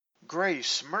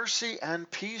Grace, mercy, and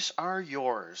peace are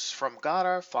yours from God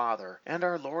our Father and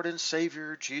our Lord and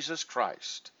Savior Jesus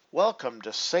Christ. Welcome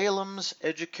to Salem's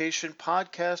Education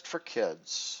Podcast for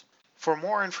Kids. For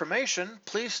more information,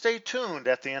 please stay tuned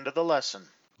at the end of the lesson.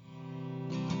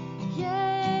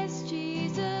 Yes,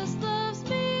 Jesus loves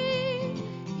me.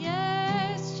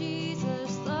 Yes,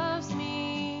 Jesus loves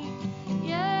me.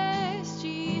 Yes,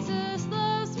 Jesus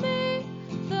loves me.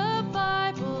 The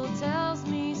Bible tells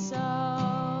me so.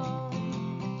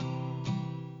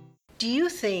 Do you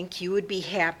think you would be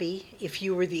happy if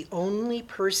you were the only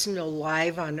person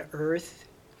alive on earth?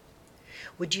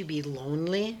 Would you be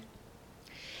lonely?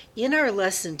 In our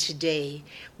lesson today,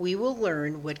 we will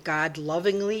learn what God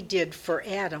lovingly did for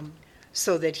Adam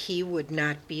so that he would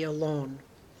not be alone.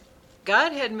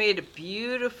 God had made a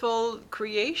beautiful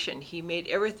creation. He made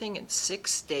everything in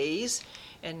 6 days,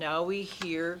 and now we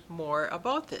hear more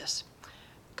about this.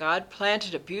 God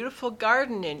planted a beautiful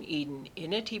garden in Eden.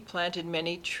 In it he planted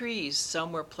many trees.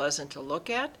 Some were pleasant to look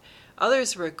at,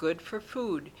 others were good for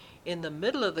food. In the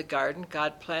middle of the garden,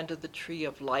 God planted the tree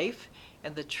of life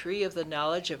and the tree of the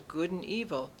knowledge of good and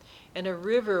evil, and a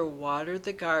river watered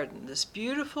the garden. This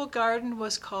beautiful garden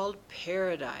was called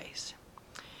Paradise.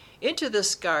 Into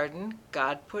this garden,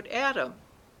 God put Adam,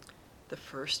 the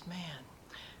first man.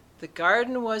 The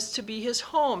garden was to be his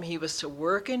home. He was to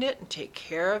work in it and take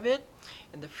care of it,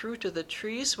 and the fruit of the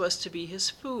trees was to be his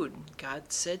food.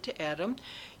 God said to Adam,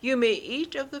 "You may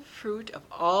eat of the fruit of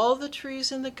all the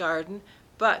trees in the garden,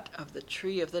 but of the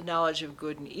tree of the knowledge of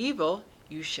good and evil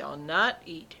you shall not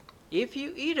eat. If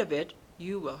you eat of it,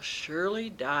 you will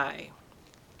surely die."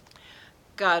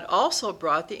 God also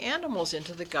brought the animals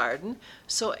into the garden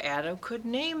so Adam could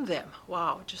name them.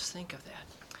 Wow, just think of that.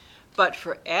 But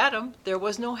for Adam, there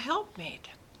was no helpmate.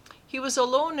 He was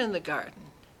alone in the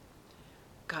garden.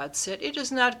 God said, "It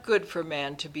is not good for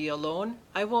man to be alone.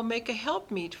 I will make a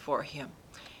helpmeet for him."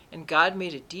 And God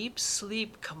made a deep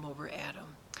sleep come over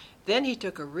Adam. Then he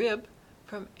took a rib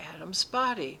from Adam's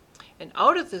body, and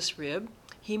out of this rib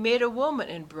he made a woman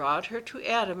and brought her to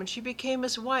Adam, and she became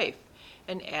his wife,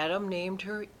 and Adam named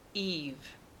her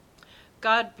Eve.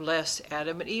 God blessed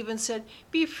Adam and Eve and said,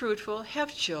 "Be fruitful,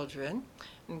 have children."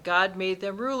 And God made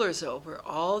them rulers over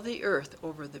all the earth,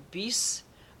 over the beasts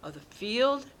of the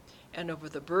field, and over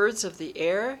the birds of the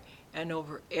air, and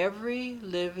over every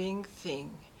living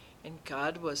thing. And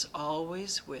God was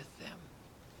always with them.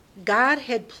 God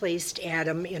had placed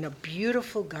Adam in a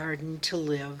beautiful garden to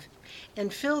live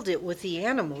and filled it with the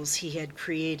animals he had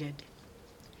created.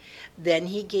 Then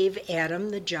he gave Adam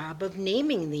the job of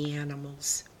naming the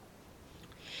animals.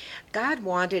 God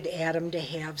wanted Adam to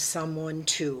have someone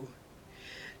too,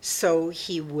 so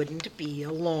he wouldn't be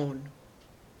alone.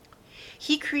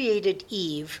 He created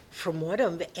Eve from one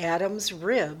of Adam's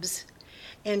ribs,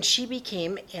 and she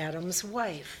became Adam's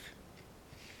wife.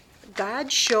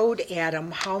 God showed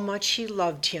Adam how much he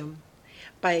loved him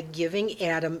by giving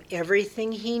Adam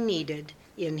everything he needed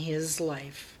in his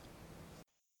life.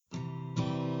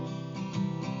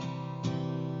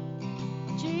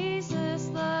 Jesus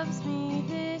loves me,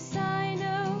 this I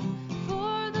know,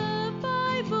 for the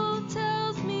Bible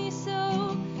tells me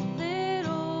so.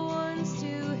 Little ones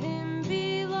to him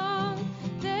belong.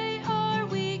 They are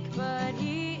weak, but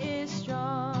he is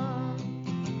strong.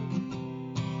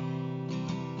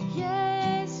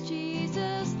 Yes,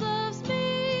 Jesus loves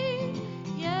me.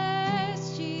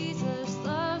 Yes, Jesus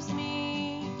loves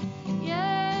me.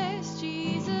 Yes,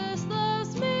 Jesus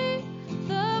loves me.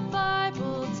 The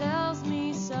Bible tells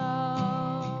me so.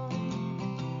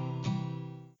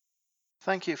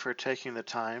 Thank you for taking the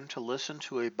time to listen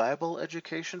to a Bible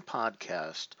education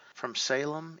podcast from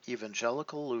Salem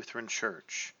Evangelical Lutheran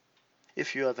Church.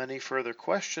 If you have any further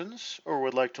questions or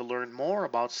would like to learn more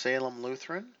about Salem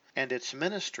Lutheran and its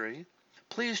ministry,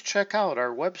 please check out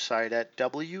our website at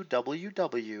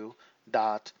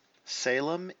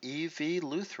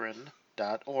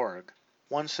www.salemevlutheran.org.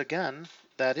 Once again,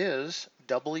 that is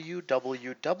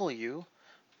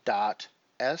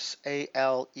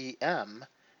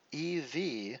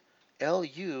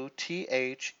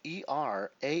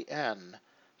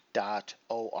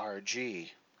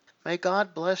May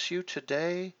God bless you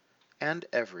today and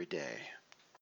every day.